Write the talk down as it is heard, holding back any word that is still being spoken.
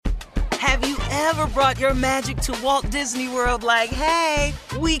Have you ever brought your magic to Walt Disney World like, hey,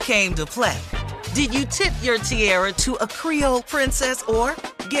 we came to play? Did you tip your tiara to a Creole princess or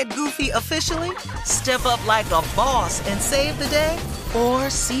get goofy officially? Step up like a boss and save the day? Or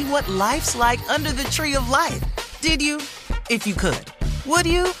see what life's like under the tree of life? Did you? If you could. Would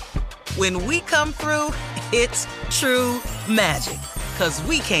you? When we come through, it's true magic. 'Cause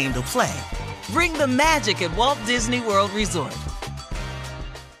we came to play. Bring the magic at Walt Disney World Resort.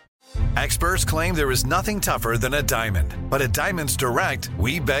 Experts claim there is nothing tougher than a diamond. But at Diamonds Direct,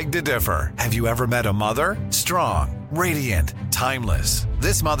 we beg to differ. Have you ever met a mother? Strong, radiant, timeless.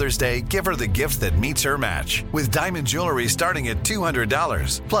 This Mother's Day, give her the gift that meets her match. With diamond jewelry starting at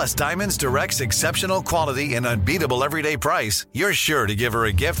 $200. Plus Diamonds Direct's exceptional quality and unbeatable everyday price, you're sure to give her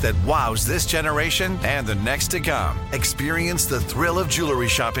a gift that wows this generation and the next to come. Experience the thrill of jewelry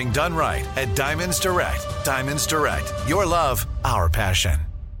shopping done right at Diamonds Direct. Diamonds Direct. Your love, our passion.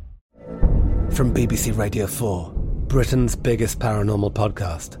 From BBC Radio 4, Britain's biggest paranormal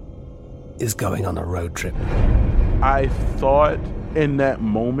podcast is going on a road trip. I thought in that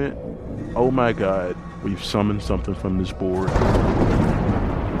moment, oh my God, we've summoned something from this board.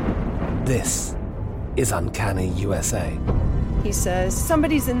 This is Uncanny USA. He says,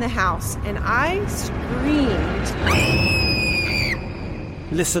 somebody's in the house, and I screamed.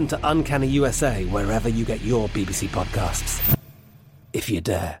 Listen to Uncanny USA wherever you get your BBC podcasts, if you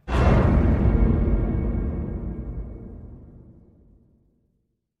dare.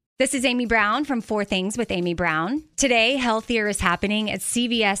 This is Amy Brown from 4 Things with Amy Brown. Today, healthier is happening at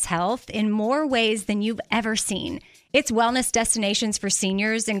CVS Health in more ways than you've ever seen. It's wellness destinations for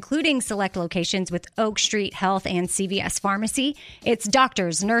seniors, including select locations with Oak Street Health and CVS Pharmacy. It's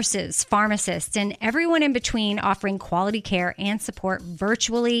doctors, nurses, pharmacists, and everyone in between offering quality care and support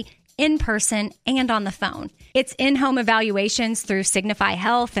virtually, in person, and on the phone. It's in-home evaluations through Signify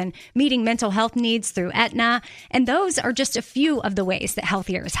Health and meeting mental health needs through Aetna. And those are just a few of the ways that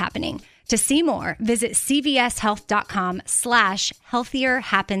healthier is happening. To see more, visit cvshealth.com/healthier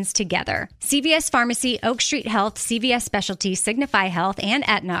happens together. CVS Pharmacy, Oak Street Health, CVS Specialty, Signify Health, and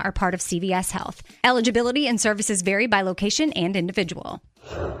Aetna are part of CVS Health. Eligibility and services vary by location and individual.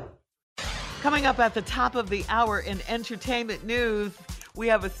 Coming up at the top of the hour in entertainment news, we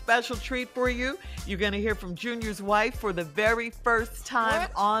have a special treat for you. You're going to hear from Junior's wife for the very first time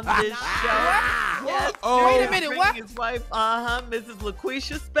on this show. Yes, wait a minute, what? His wife, Mrs.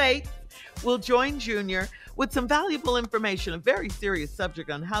 LaQuisha Spates, will join Junior with some valuable information, a very serious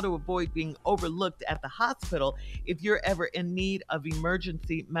subject on how to avoid being overlooked at the hospital if you're ever in need of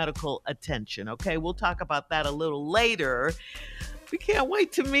emergency medical attention. Okay, we'll talk about that a little later. We can't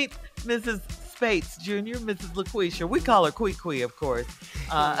wait to meet Mrs. Spates Jr., Mrs. LaQuisha. We call her Quee, of course.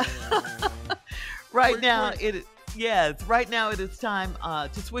 Right now it is time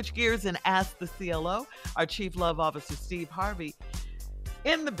to switch gears and ask the CLO, our Chief Love Officer, Steve Harvey,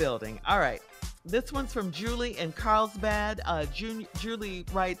 in the building. All right. This one's from Julie in Carlsbad. Julie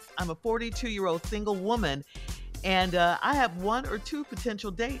writes, I'm a 42-year-old single woman, and I have 1 or 2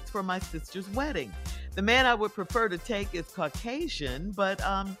 potential dates for my sister's wedding. The man I would prefer to take is Caucasian, but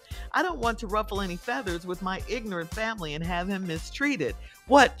I don't want to ruffle any feathers with my ignorant family and have him mistreated.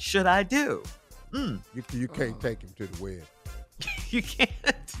 What should I do? You can't take him to the wedding. You can't?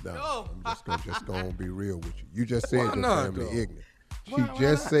 No. I'm just gonna be real with you. You just said your family ignorant. She Why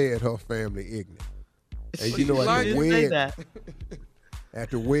just not? said her family ignorant. And you know, Why did you say that?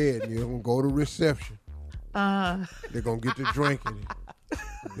 at the wedding, you're gonna go to reception. They're gonna get to drinking.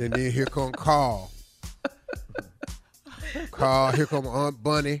 And then here come Carl. Here come Aunt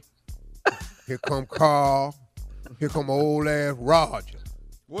Bunny. Here come Carl. Here come old ass Roger.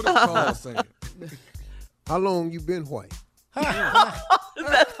 What is Carl saying? How long you been white?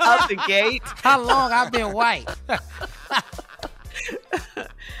 That's out the gate. How long I've been white?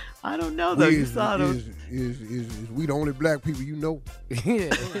 I don't know though. You saw those. Is we the only black people you know? Yeah.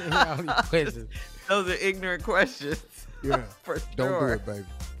 Questions. Those are ignorant questions. Yeah. For sure. Don't do it, baby.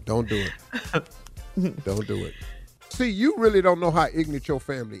 Don't do it. Don't do it. See, you really don't know how ignorant your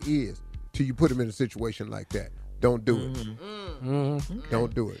family is till you put them in a situation like that. Don't do it. Mm-hmm.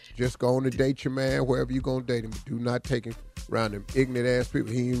 Don't do it. Just go on to date your man wherever you're going to date him. But do not take him around them ignorant ass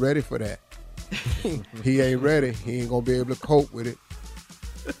people. He ain't ready for that. He ain't ready. He ain't going to be able to cope with it.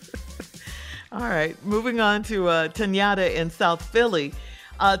 All right. Moving on to Tanyata in South Philly.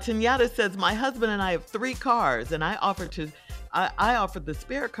 Tanyata says, my husband and I have 3 cars, and I offered the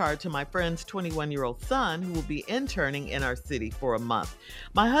spare car to my friend's 21-year-old son who will be interning in our city for a month.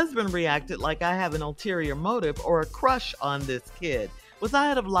 My husband reacted like I have an ulterior motive or a crush on this kid. Was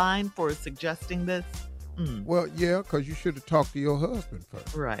I out of line for suggesting this? Well, yeah, because you should have talked to your husband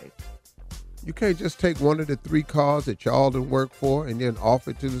first. Right. You can't just take one of the 3 cars that y'all done work for and then offer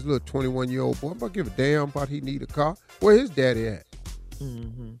it to this little 21-year-old boy. I'm going to give a damn about he need a car. Where his daddy at?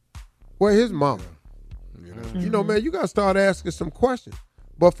 Mm-hmm. Where his mama? You know, man, you got to start asking some questions.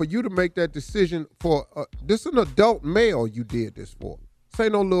 But for you to make that decision for, this is an adult male you did this for. This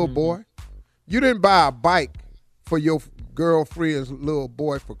ain't no little boy. You didn't buy a bike for your girlfriend's little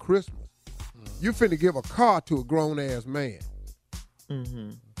boy for Christmas. You finna give a car to a grown-ass man. Mm-hmm.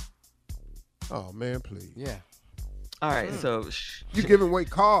 Oh, man, please. Yeah. All right, so... You giving away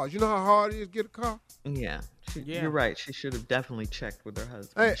cars. You know how hard it is to get a car? Yeah. Yeah. You're right. She should have definitely checked with her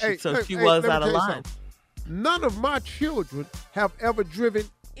husband. Hey, She let was me out of tell you line. something. None of my children have ever driven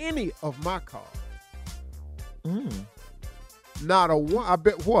any of my cars. Not a one. I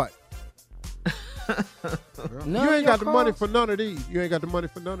bet what? You ain't got the money for none of these. You ain't got the money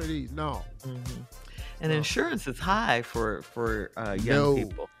for none of these. No. And insurance is high for young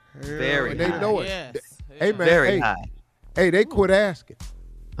people. Very They high. know it. Yes. Hey, man. Very hey, high. Hey, they quit asking.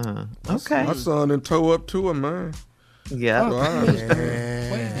 Okay. My son done tow up 2 of mine. Yeah. So I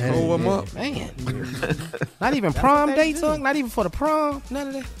tow him up. Man. Not even prom dates, son? Not even for the prom? None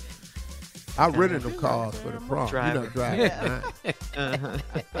of that? I rented them cars for the prom. Drive You know, it. drive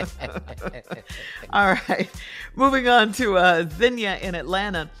it. All right. Moving on to Zinnia in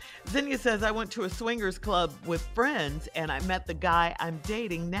Atlanta. Zinnia says, I went to a swingers club with friends and I met the guy I'm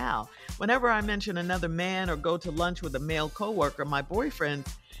dating now. Whenever I mention another man or go to lunch with a male coworker, my boyfriend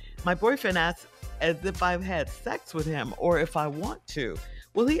asks as if I've had sex with him or if I want to.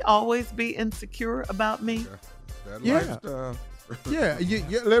 Will he always be insecure about me? That Yeah. lifestyle. Yeah,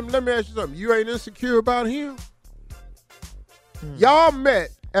 let me ask you something. You ain't insecure about him? Y'all met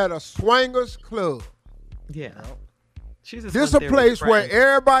at a swingers club. Yeah. She just This a went there with place where friends.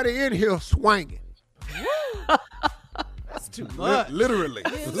 everybody in here swinging. That's too much. Literally.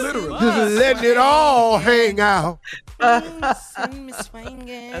 Literally. Just letting it all hang out. That's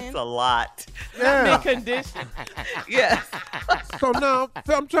a lot. Yeah. Condition. Yes. So now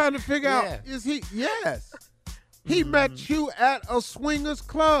I'm trying to figure Yeah. out, is he, yes. He met you at a swingers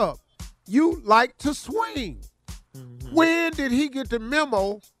club. You like to swing. When did he get the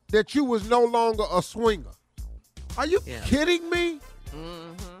memo that you was no longer a swinger? Are you kidding me?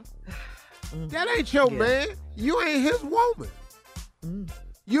 That ain't your man. You ain't his woman.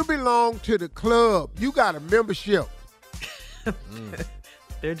 You belong to the club. You got a membership.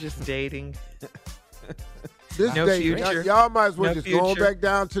 They're just dating. This No day, future. y'all might as well No just go on future. back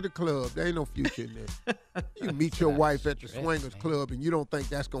down to the club. There ain't no future in this. You meet your wife at the swingers club and you don't think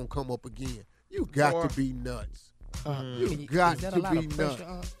that's going to come up again. You got to be nuts. You got Is that to a lot be of nuts.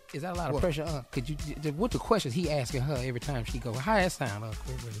 pressure? Is that a lot of What? pressure? Could you? What the questions he asking her every time she go? How that sound?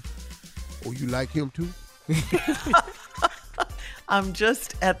 Oh, you like him too? I'm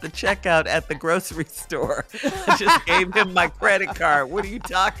just at the checkout at the grocery store. I just gave him my credit card. What are you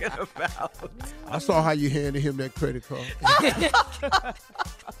talking about? I saw how you handed him that credit card.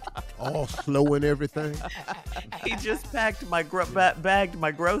 All slow and everything. He just packed my bagged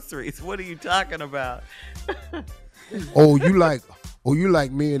my groceries. What are you talking about? Oh, you like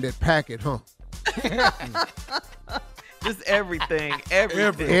men that pack it, huh? Just everything.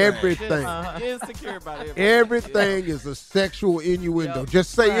 Everything. Everything. Insecure about everything. Everything is a sexual innuendo. Just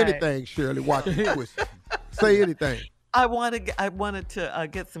say Right. anything, Shirley. Watch it twist. Say anything. I wanted to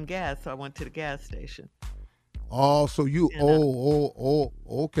get some gas, so I went to the gas station. Oh, so you,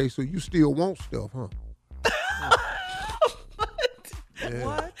 okay, so you still want stuff, huh?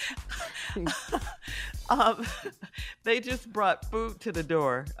 What? They just brought food to the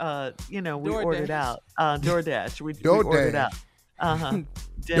door. We DoorDash. ordered out. DoorDash. We ordered out.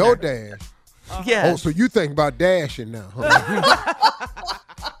 Dinner. DoorDash. Yes. Oh, so you think about dashing now, huh?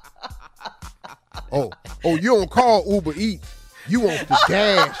 oh, you don't call Uber Eats. You want to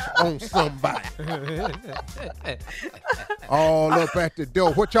dash on somebody. All up at the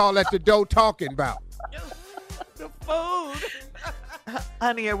door. What y'all at the door talking about? The food.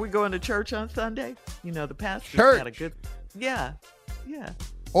 Honey, are we going to church on Sunday? You know, the pastor Church? got a good... Yeah.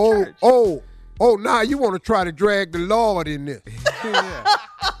 Oh, Church. now you want to try to drag the Lord in this. Yeah.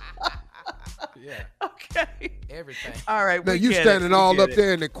 Okay. Everything. All right. Now we you get standing it. all We up get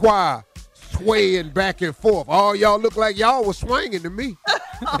there in the choir, swaying back and forth. All y'all look like y'all was swinging to me.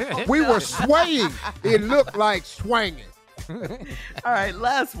 We were swaying. It looked like swinging. All right,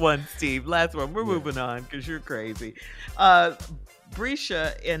 last one, Steve. Last one. We're moving on because you're crazy.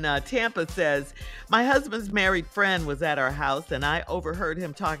 Brescia in Tampa says, my husband's married friend was at our house and I overheard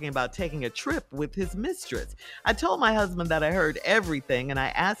him talking about taking a trip with his mistress. I told my husband that I heard everything and I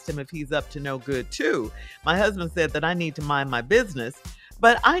asked him if he's up to no good too. My husband said that I need to mind my business,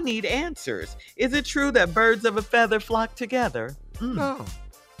 But I need answers. Is it true that birds of a feather flock together? No,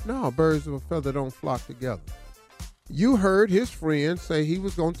 birds of a feather don't flock together. You heard his friend say he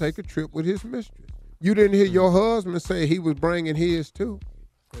was going to take a trip with his mistress. You didn't hear your husband say he was bringing his too.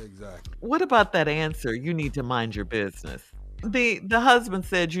 Exactly. What about that answer? You need to mind your business. The husband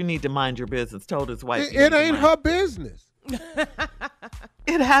said you need to mind your business, told his wife. It ain't her business.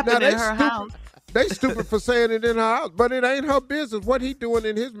 It happened Now, in her house. They stupid for saying it in her house, but it ain't her business. What he doing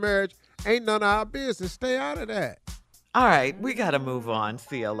in his marriage ain't none of our business. Stay out of that. All right, we got to move on,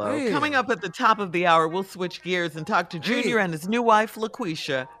 CLO. Man. Coming up at the top of the hour, we'll switch gears and talk to Junior and his new wife,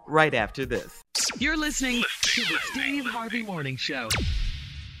 LaQuisha, right after this. You're listening to the Steve Harvey Morning Show.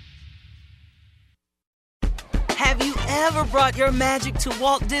 Have you ever brought your magic to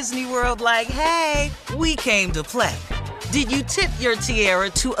Walt Disney World like, hey, we came to play? Did you tip your tiara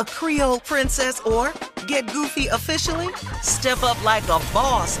to a Creole princess or get goofy officially? Step up like a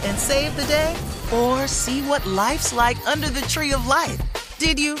boss and save the day? Or see what life's like under the tree of life?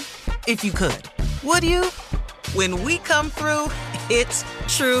 Did you? If you could. Would you? When we come through, it's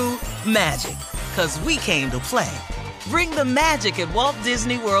true magic. 'Cause we came to play. Bring the magic at Walt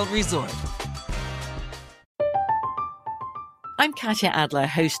Disney World Resort. I'm Katya Adler,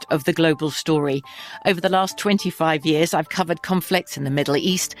 host of The Global Story. Over the last 25 years, I've covered conflicts in the Middle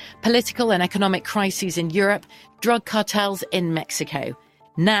East, political and economic crises in Europe, drug cartels in Mexico.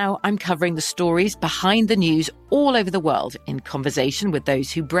 Now I'm covering the stories behind the news all over the world in conversation with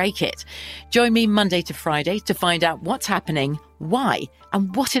those who break it. Join me Monday to Friday to find out what's happening, why,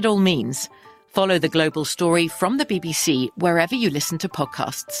 and what it all means. Follow The Global Story from the BBC wherever you listen to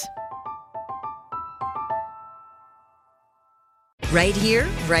podcasts. Right here,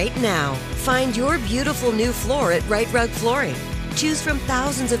 right now. Find your beautiful new floor at Right Rug Flooring. Choose from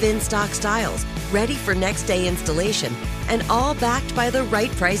thousands of in-stock styles, ready for next day installation, and all backed by the right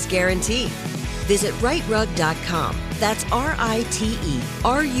price guarantee. Visit rightrug.com. That's RITERUG.com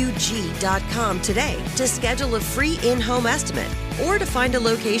today to schedule a free in-home estimate or to find a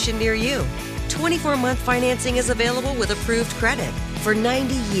location near you. 24-month financing is available with approved credit. For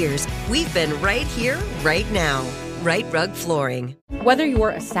 90 years, we've been right here, right now. Right Rug Flooring. Whether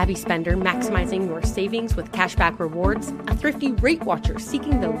you're a savvy spender maximizing your savings with cashback rewards, a thrifty rate watcher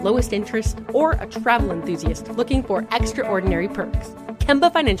seeking the lowest interest, or a travel enthusiast looking for extraordinary perks,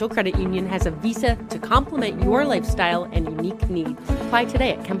 Kemba Financial Credit Union has a visa to complement your lifestyle and unique needs. Apply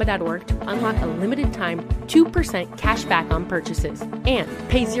today at Kemba.org to unlock a limited time 2% cash back on purchases and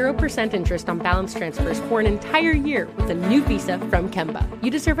pay 0% interest on balance transfers for an entire year with a new visa from Kemba. You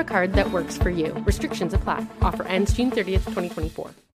deserve a card that works for you. Restrictions apply. Offer ends June 30th, 2024.